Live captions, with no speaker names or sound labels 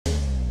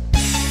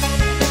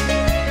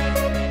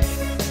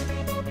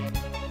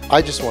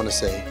I just want to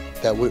say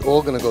that we're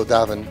all going to go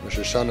daven Rosh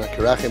Hashana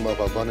Kirachim of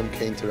Albanim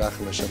Kain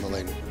Tirachim Hashem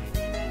Aleinu.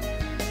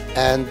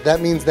 And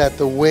that means that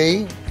the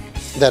way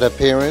that a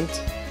parent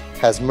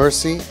has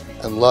mercy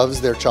and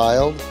loves their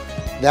child,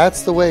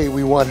 that's the way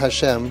we want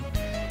Hashem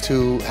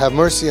to have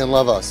mercy and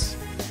love us.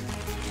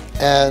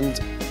 And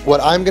what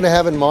I'm going to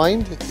have in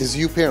mind is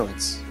you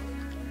parents.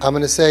 I'm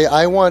going to say,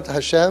 I want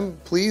Hashem,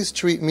 please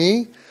treat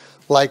me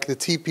like the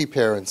TP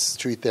parents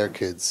treat their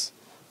kids.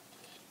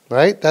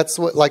 Right? That's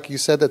what, like you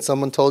said, that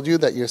someone told you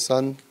that your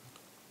son,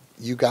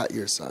 you got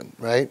your son,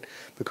 right?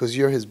 Because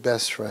you're his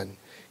best friend.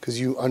 Because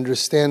you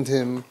understand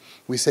him.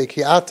 We say,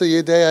 Ki ata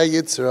yedei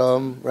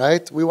yitzram,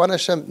 right? We want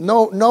Hashem,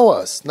 know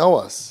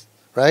us,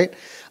 right?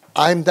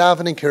 I'm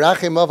davening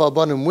kirachim av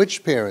albanim,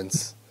 which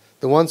parents?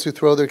 The ones who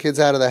throw their kids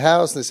out of the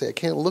house and they say, I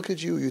can't look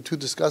at you, you're too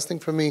disgusting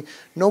for me.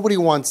 Nobody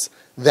wants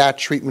that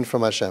treatment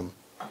from Hashem.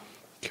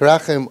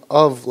 Kirachim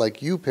of,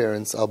 like you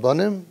parents,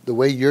 albanim, the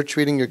way you're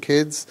treating your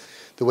kids,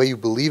 the way you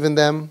believe in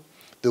them,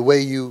 the way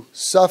you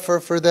suffer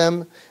for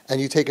them, and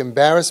you take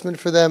embarrassment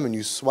for them, and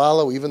you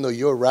swallow even though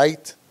you're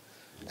right,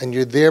 and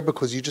you're there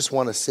because you just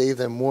want to save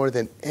them more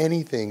than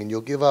anything, and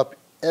you'll give up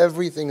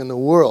everything in the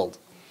world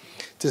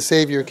to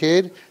save your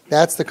kid.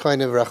 That's the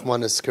kind of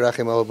Rachmanis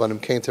Kirachim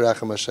Avabanim Kain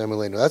Terachim Hashem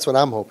Aleinu. That's what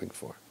I'm hoping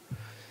for.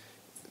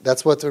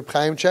 That's what Reb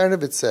Chaim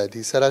Chernovitz said.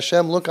 He said,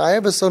 Hashem, look, I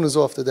have a son who's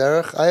off the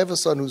derech. I have a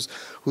son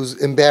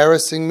who's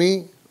embarrassing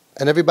me,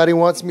 and everybody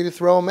wants me to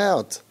throw him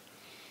out.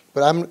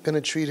 But I'm going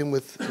to treat him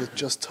with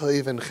just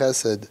toiv and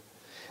chesed.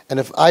 And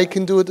if I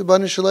can do it,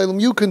 B'nai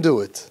Shalom, you can do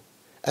it.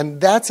 And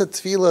that's a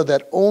tefillah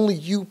that only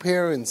you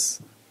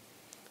parents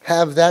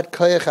have, that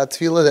koyach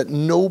tefillah that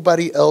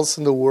nobody else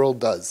in the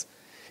world does.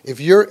 If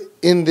you're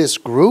in this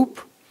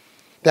group,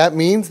 that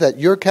means that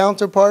your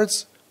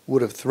counterparts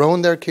would have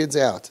thrown their kids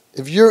out.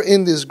 If you're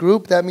in this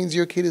group, that means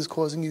your kid is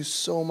causing you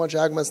so much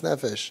agmas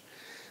nefesh,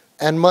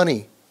 and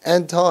money,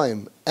 and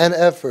time, and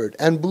effort,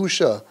 and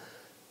busha,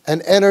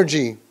 and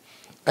energy.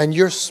 And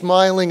you're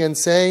smiling and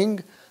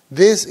saying,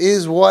 this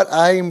is what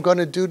I am going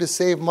to do to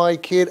save my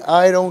kid.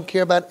 I don't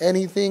care about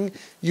anything.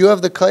 You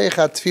have the koyach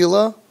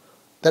tefillah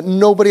that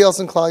nobody else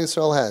in Klal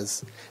Yisrael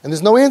has. And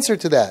there's no answer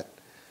to that.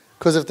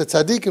 Because if the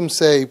tzaddikim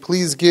say,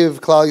 please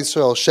give Klal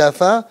Yisrael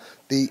shefa,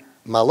 the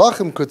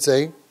malachim could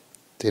say,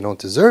 they don't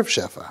deserve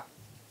shefa.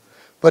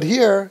 But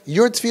here,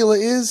 your tefillah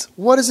is,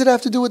 what does it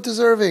have to do with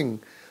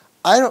deserving?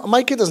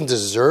 My kid doesn't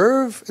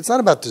deserve. It's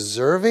not about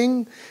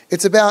deserving.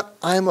 It's about,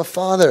 I'm a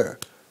father.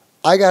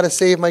 I got to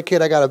save my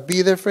kid. I got to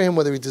be there for him,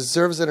 whether he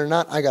deserves it or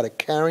not. I got to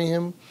carry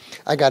him.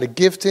 I got to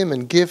gift him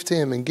and gift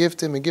him and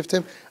gift him and gift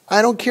him.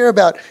 I don't care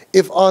about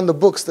if on the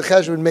books the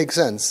cheshbon makes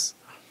sense.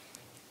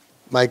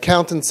 My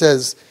accountant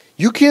says,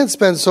 you can't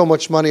spend so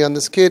much money on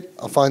this kid.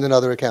 I'll find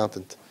another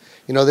accountant.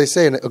 You know, they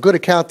say a good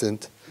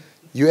accountant,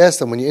 you ask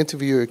them, when you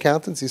interview your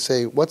accountants, you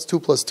say, what's 2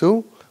 plus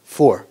 2?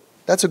 4.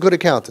 That's a good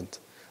accountant.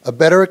 A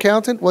better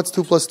accountant, what's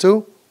 2 plus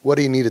 2? What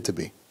do you need it to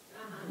be?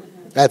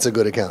 That's a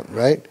good accountant,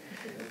 right?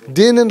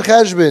 Din and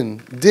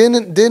cheshbon. Din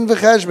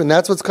v'cheshbon.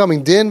 That's what's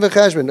coming. Din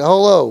v'cheshbon.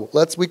 Hello.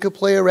 We could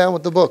play around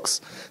with the books.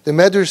 The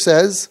Medrash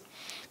says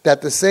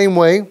that the same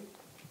way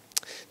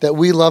that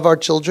we love our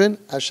children,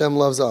 Hashem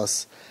loves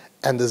us.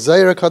 And the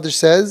Zohar HaKadosh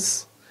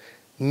says,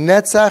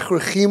 Netzach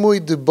rechimui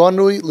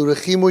debanui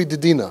l'rechimui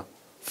dedina.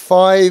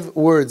 5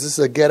 words. This is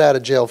a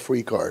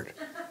get-out-of-jail-free card.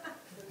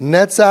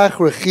 Netzach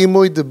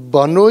rechimui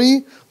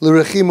debanui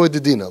l'rechimui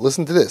dedina.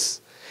 Listen to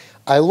this.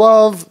 I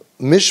love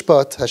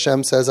Mishpat,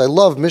 Hashem says, I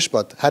love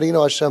Mishpat. How do you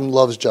know Hashem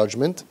loves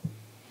judgment?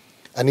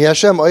 Ani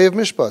Hashem oyev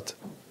Mishpat.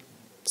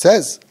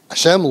 Says,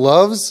 Hashem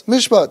loves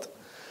Mishpat.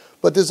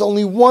 But there's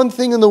only one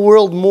thing in the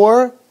world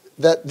more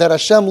that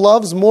Hashem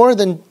loves more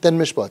than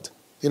Mishpat.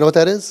 You know what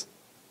that is?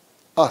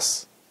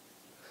 Us.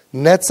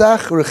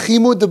 Netzach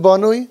rechimu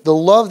debanui. The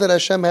love that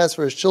Hashem has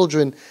for His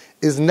children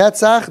is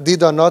Netzach,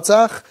 Dida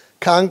Notzach,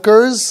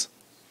 conquers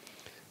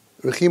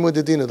rechimu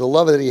dedina, the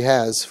love that He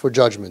has for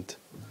judgment.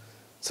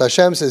 So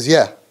Hashem says,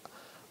 yeah,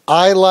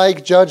 I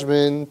like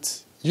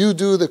judgment. You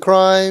do the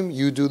crime,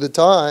 you do the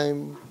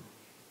time.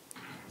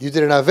 You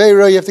did an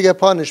aveira, you have to get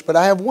punished. But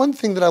I have one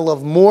thing that I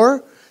love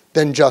more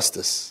than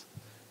justice.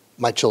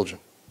 My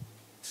children.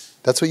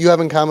 That's what you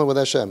have in common with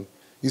Hashem.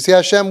 You see,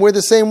 Hashem, we're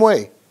the same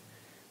way.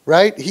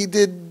 Right? He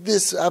did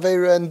this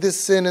aveira and this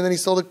sin, and then he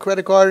stole the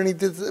credit card, and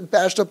he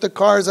bashed up the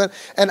cars. And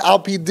al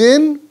pi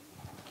din,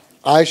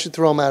 I should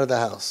throw him out of the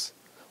house.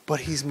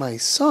 But he's my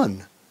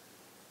son.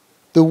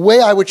 The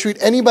way I would treat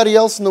anybody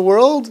else in the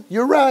world,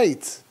 you're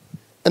right.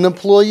 An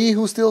employee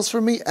who steals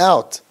from me,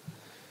 out.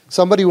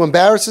 Somebody who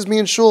embarrasses me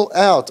in shul,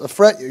 out.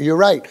 You're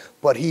right.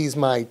 But he's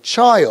my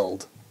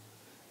child.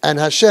 And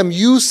Hashem,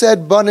 you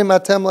said, Banim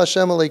atem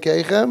l'Hashem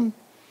aleikeichem.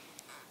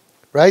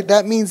 Right?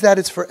 That means that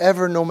it's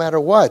forever no matter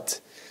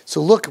what. So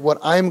look what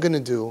I'm going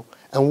to do.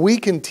 And we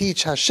can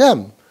teach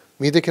Hashem.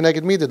 Mida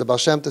keneged mida. The Baal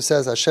Shem Tov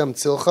says, Hashem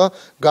tzilcha,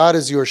 God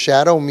is your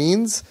shadow,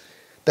 means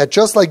that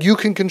just like you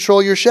can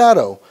control your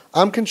shadow,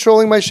 I'm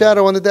controlling my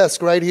shadow on the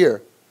desk right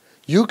here.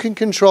 You can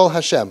control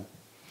Hashem.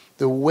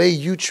 The way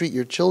you treat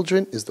your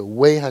children is the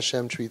way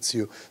Hashem treats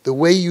you. The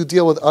way you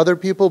deal with other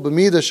people,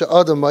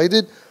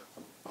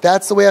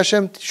 that's the way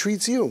Hashem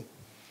treats you.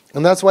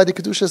 And that's why the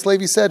Kedushas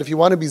Levi said, if you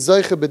want to be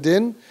Zoiche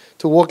Bedin,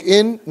 to walk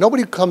in,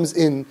 nobody comes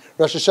in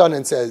Rosh Hashanah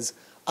and says,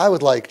 I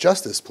would like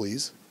justice,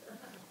 please.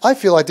 I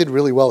feel I did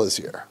really well this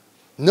year.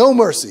 No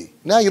mercy.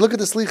 Now you look at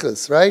the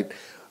Slichas, right?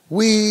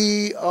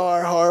 We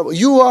are horrible.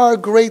 You are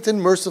great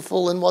and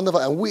merciful and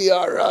wonderful. And we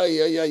are,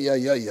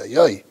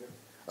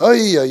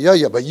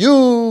 but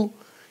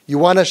you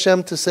want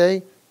Hashem to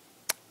say,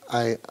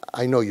 I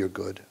know you're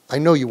good. I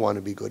know you want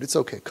to be good. It's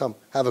okay. Come,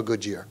 have a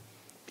good year.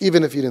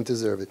 Even if you didn't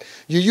deserve it.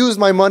 You used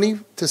my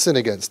money to sin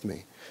against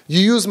me. You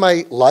used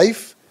my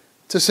life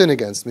to sin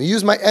against me. You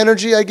used my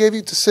energy I gave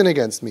you to sin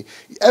against me.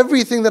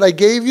 Everything that I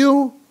gave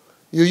you,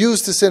 you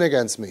used to sin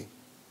against me.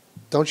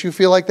 Don't you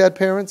feel like that,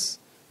 parents?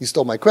 You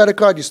stole my credit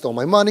card, you stole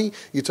my money,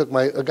 you took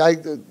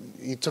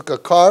he took a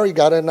car, he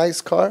got a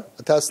nice car,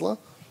 a Tesla,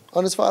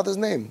 on his father's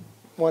name.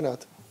 Why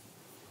not?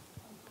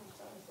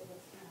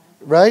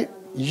 Right?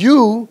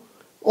 You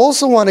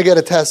also want to get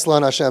a Tesla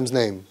on Hashem's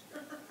name.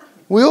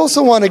 We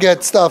also want to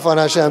get stuff on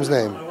Hashem's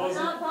name. I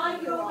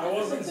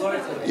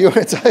wasn't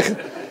excited.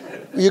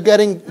 You're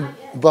getting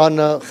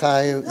Bana,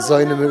 Chaim,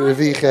 Zoinim,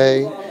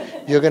 Reviche.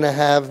 You're going to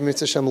have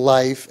Mitzvah Shem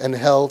life and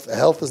health.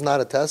 Health is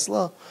not a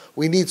Tesla.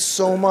 We need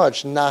so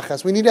much.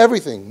 Nachas. We need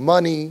everything.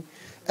 Money.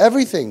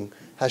 Everything.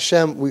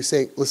 Hashem, we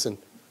say, listen,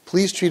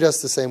 please treat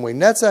us the same way.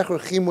 Netzach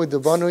Rechimu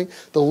Devanui.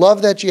 The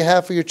love that you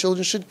have for your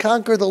children should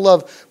conquer the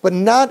love. But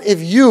not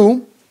if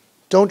you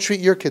don't treat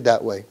your kid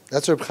that way.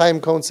 That's what Chaim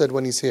Cohn said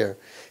when he's here.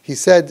 He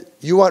said,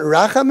 you want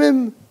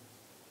rachamim?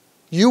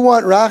 You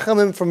want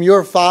rachamim from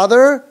your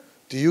father?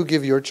 Do you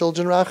give your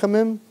children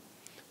rachamim?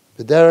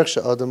 That's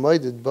the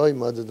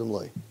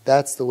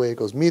way it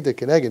goes. Mida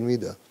keneged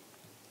mida.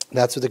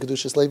 That's what the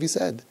Kedushas Levi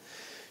said.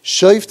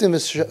 Shoiftim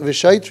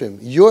v'shaitrim.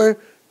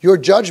 Your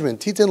judgment,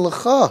 titin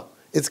lecha,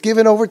 it's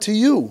given over to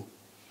you.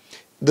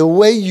 The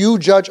way you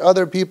judge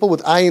other people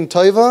with ayin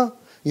toiva,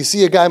 you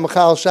see a guy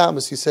machal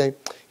Shabbos, you say,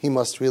 he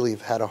must really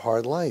have had a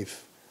hard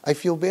life. I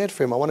feel bad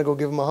for him. I want to go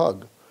give him a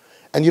hug.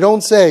 And you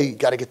don't say, you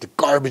got to get the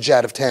garbage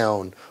out of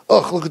town.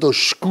 Ugh, look at those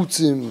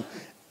shkutzim.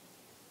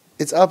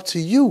 It's up to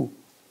you.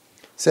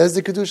 Says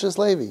the Kedushas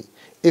Levi,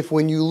 if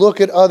when you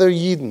look at other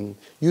Yidden,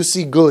 you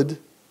see good,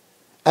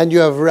 and you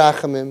have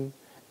rachamim,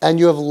 and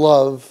you have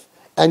love,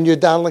 and you're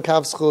dan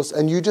l'kavschus,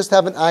 and you just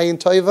have an ayin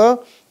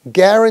toiva,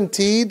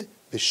 guaranteed,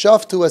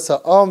 Fishoff to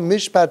asa'am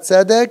mishpat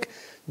tzedek,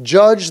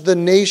 judge the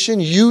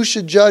nation, you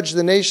should judge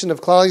the nation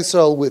of Klal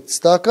Yisrael with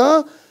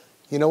tzedakah.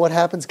 You know what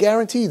happens?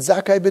 Guaranteed,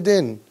 zakai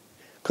bedin.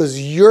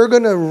 Because you're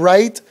going to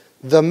write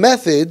the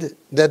method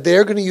that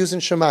they're going to use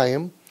in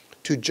Shemayim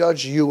to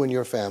judge you and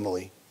your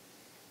family.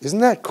 Isn't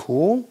that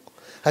cool?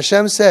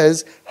 Hashem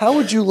says, how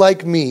would you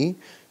like me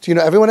to,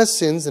 everyone has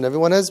sins and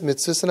everyone has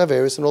mitzvahs and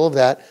averis and all of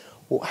that.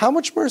 Well, how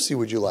much mercy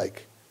would you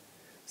like?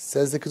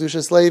 Says the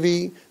Kedushas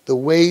Levi, the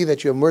way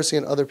that you have mercy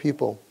on other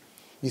people.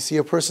 You see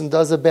a person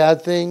does a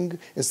bad thing,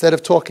 instead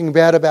of talking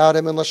bad about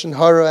him and lashon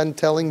hara and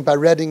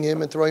beretting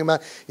him and throwing him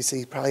out, you say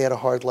he probably had a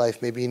hard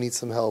life, maybe he needs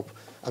some help.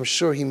 I'm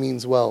sure he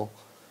means well.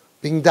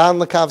 Being dan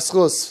l'kav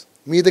schus,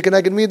 mida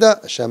keneged mida,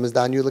 Hashem is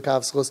dan you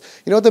l'kav schus.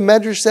 You know what the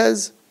Medrash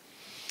says?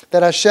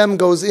 That Hashem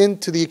goes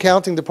into the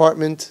accounting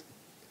department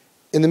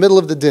in the middle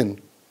of the din.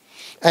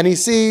 And he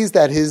sees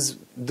that his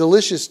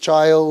delicious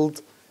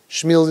child,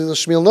 Shmuel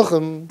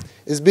Nuchem,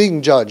 is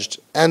being judged.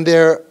 And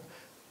they're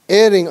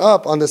adding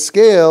up on the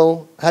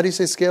scale. How do you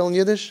say scale in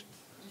Yiddish?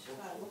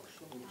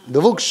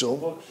 The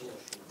vukshel.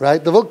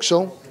 Right? The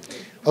vukshel.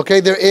 Okay,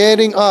 they're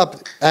adding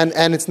up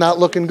and it's not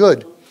looking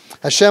good.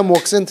 Hashem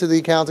walks into the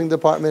accounting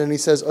department and he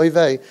says, Oy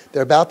vey,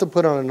 they're about to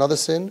put on another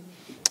sin,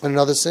 and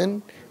another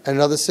sin, and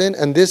another sin,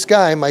 and this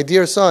guy, my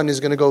dear son, is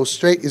going to go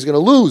straight, he's going to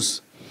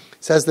lose.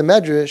 Says the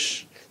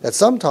Medrash that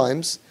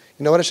sometimes,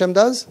 you know what Hashem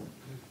does?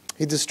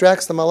 He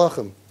distracts the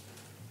malachim.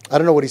 I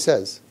don't know what he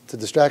says to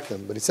distract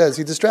them, but he says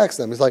he distracts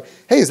them. He's like,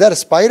 hey, is that a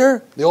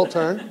spider? They all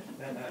turn.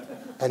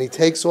 And he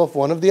takes off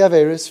one of the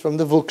averis from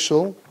the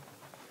vukshul,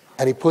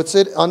 and he puts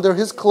it under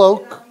his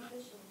cloak.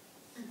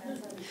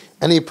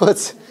 And he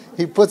puts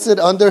it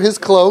under his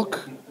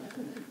cloak,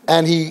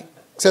 and he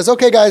says,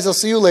 okay, guys, I'll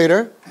see you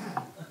later.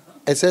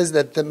 It says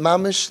that the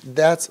mamish,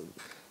 that's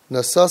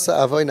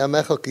nasasa avoy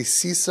namecha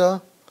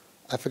kisisa.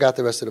 I forgot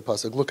the rest of the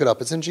pasuk. Look it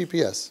up. It's in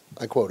GPS.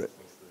 I quote it.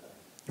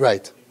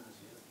 Right.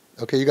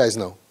 Okay, you guys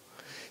know.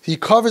 He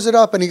covers it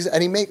up and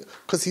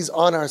because he's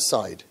on our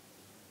side.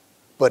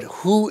 But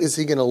who is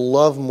he going to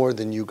love more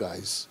than you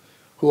guys?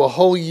 Who a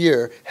whole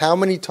year, how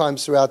many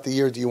times throughout the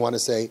year do you want to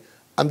say,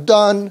 I'm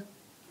done,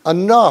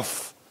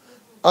 enough,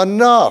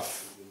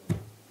 enough.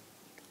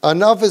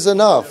 Enough is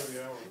enough.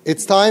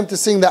 It's time to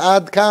sing the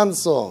Ad Kan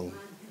song.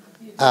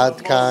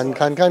 Ad Kan,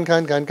 kan, kan,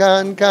 kan, kan,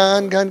 kan,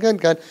 kan, kan, kan,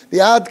 kan.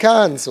 The Ad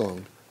Kan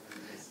song.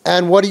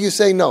 And what do you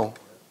say? No.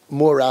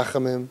 More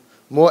Rachamim,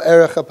 more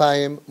Erech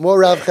Apayim, more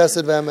Rav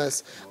Chesed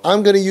Vemes.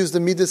 I'm going to use the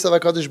Midas of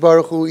HaKadosh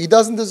Baruch Hu. He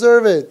doesn't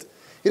deserve it.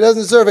 He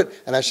doesn't deserve it.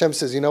 And Hashem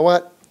says, you know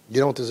what?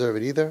 You don't deserve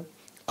it either.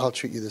 I'll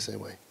treat you the same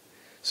way.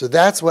 So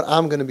that's what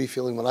I'm going to be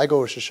feeling when I go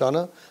Rosh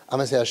Hashanah. I'm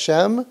going to say,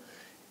 Hashem,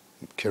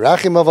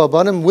 Kirachim of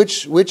Abanim,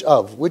 which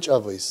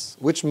avos,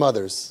 which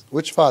mothers,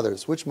 which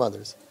fathers, which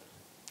mothers?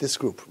 This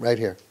group right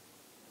here.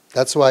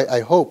 That's why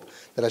I hope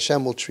that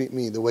Hashem will treat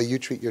me the way you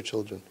treat your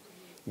children.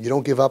 You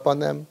don't give up on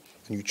them,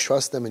 and you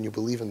trust them, and you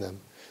believe in them.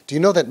 Do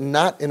you know that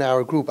not in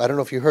our group, I don't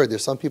know if you heard,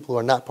 there's some people who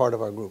are not part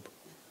of our group.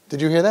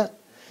 Did you hear that?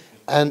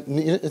 And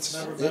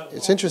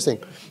it's interesting.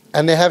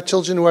 And they have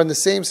children who are in the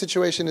same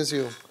situation as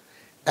you.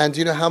 And do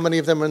you know how many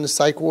of them are in the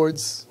psych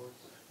wards?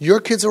 Your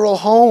kids are all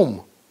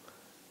home.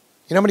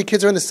 You know how many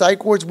kids are in the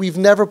psych wards? We've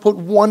never put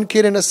one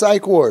kid in a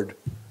psych ward.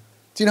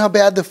 Do you know how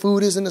bad the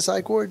food is in the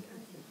psych ward?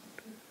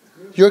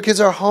 Your kids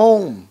are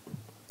home,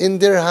 in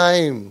their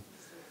heim.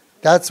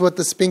 That's what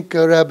the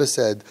Spinka Rebbe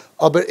said.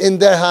 Aber in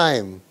their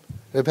heim.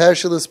 Reb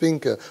Hershel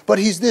Spinka. But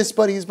he's this,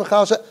 but he's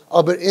Machal.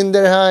 Aber in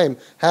their heim.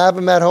 Have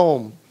him at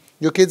home.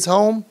 Your kids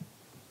home?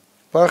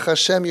 Baruch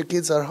Hashem, your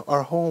kids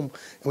are home.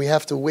 And we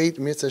have to wait,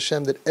 Mitzvah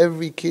Hashem, that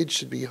every kid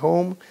should be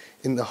home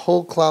in the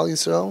whole Klal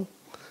Yisrael.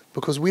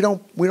 Because we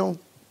don't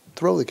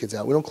throw the kids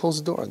out. We don't close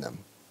the door on them.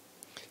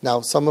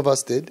 Now, some of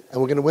us did,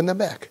 and we're going to win them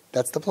back.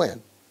 That's the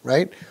plan,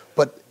 right?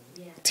 But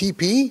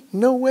TP?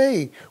 No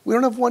way. We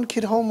don't have one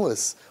kid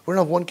homeless. We don't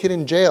have one kid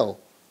in jail.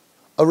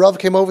 A Rav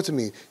came over to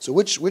me. So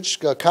which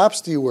cops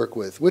do you work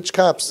with? Which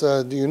cops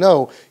do you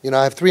know? You know,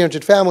 I have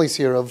 300 families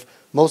here of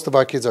most of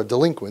our kids are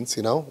delinquents,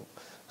 you know.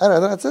 I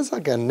don't know, that's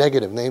like a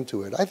negative name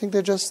to it. I think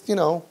they're just, you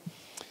know,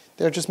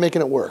 they're just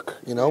making it work.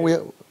 You know, we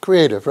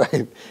creative,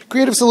 right?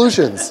 Creative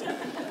solutions.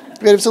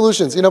 Creative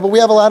solutions. You know, but we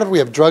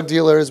have drug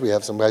dealers, we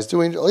have some guys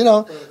doing, you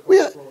know,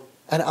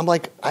 and I'm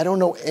like, I don't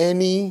know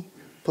any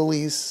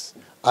police.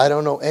 I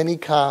don't know any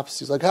cops.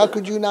 He's like, how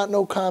could you not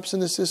know cops in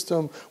the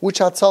system? Which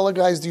Hatzalah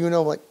guys do you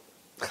know? I'm like,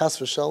 chas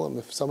v'shalom,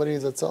 if somebody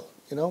needs Hatzalah,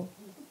 you know?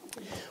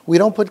 We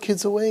don't put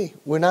kids away.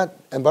 We're not,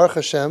 and Baruch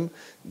Hashem,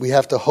 we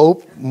have to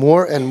hope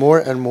more and more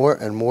and more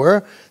and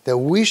more that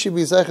we should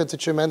be zeichet to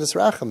tremendous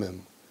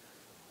rachamim.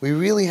 We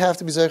really have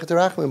to be zeichet to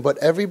rachamim. But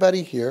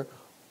everybody here,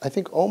 I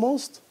think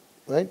almost,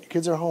 right?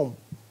 Kids are home,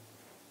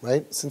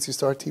 right? Since you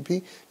start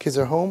TP, kids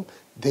are home.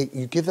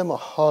 You give them a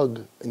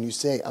hug and you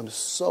say, I'm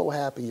so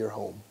happy you're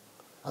home.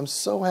 I'm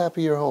so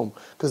happy you're home.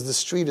 Because the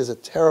street is a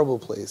terrible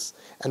place.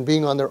 And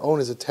being on their own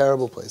is a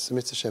terrible place. So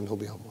Mitzvah Hashem, he'll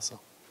be home also.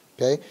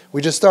 Okay? We're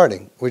just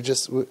starting. You're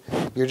just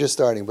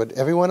starting. But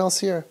everyone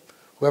else here,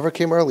 whoever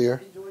came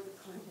earlier,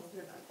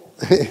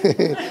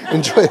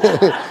 enjoy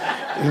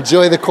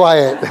the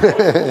quiet.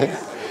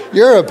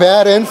 You're a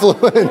bad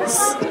influence.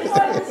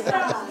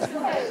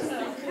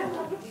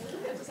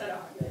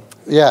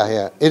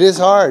 Yeah. It is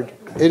hard.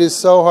 It is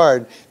so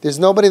hard. There's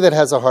nobody that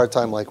has a hard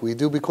time like we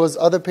do because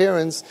other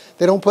parents,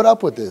 they don't put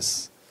up with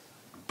this.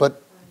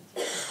 But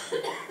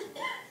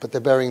they're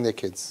burying their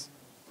kids.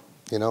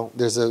 You know,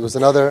 there was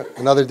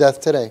another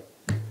death today.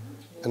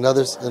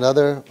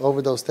 Another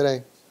overdose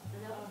today.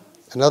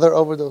 Another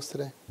overdose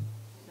today.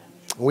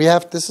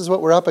 This is what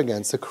we're up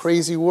against. A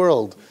crazy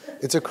world.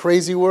 It's a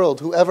crazy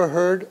world. Whoever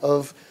heard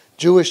of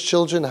Jewish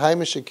children,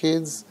 Haimisha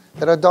kids,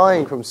 that are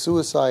dying from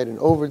suicide and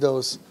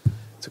overdose?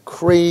 It's a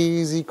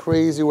crazy,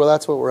 crazy world.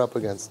 That's what we're up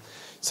against.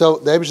 So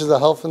the Eibush is a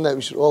helping that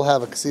we should all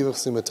have a ksivach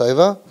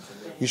simatayva.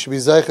 You should be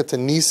zeichet to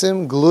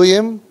nisim,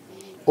 gluyim.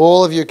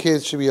 All of your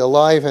kids should be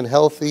alive and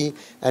healthy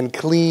and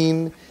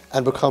clean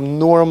and become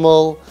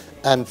normal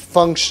and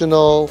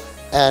functional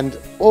and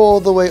all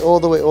the way,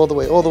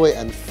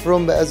 and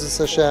from Be'ezus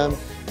Hashem.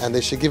 And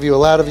they should give you a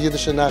lot of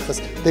Yiddish and Nachas.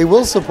 They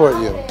will support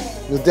you.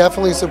 You'll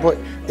definitely support.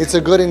 It's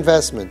a good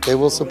investment. They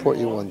will support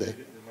you one day.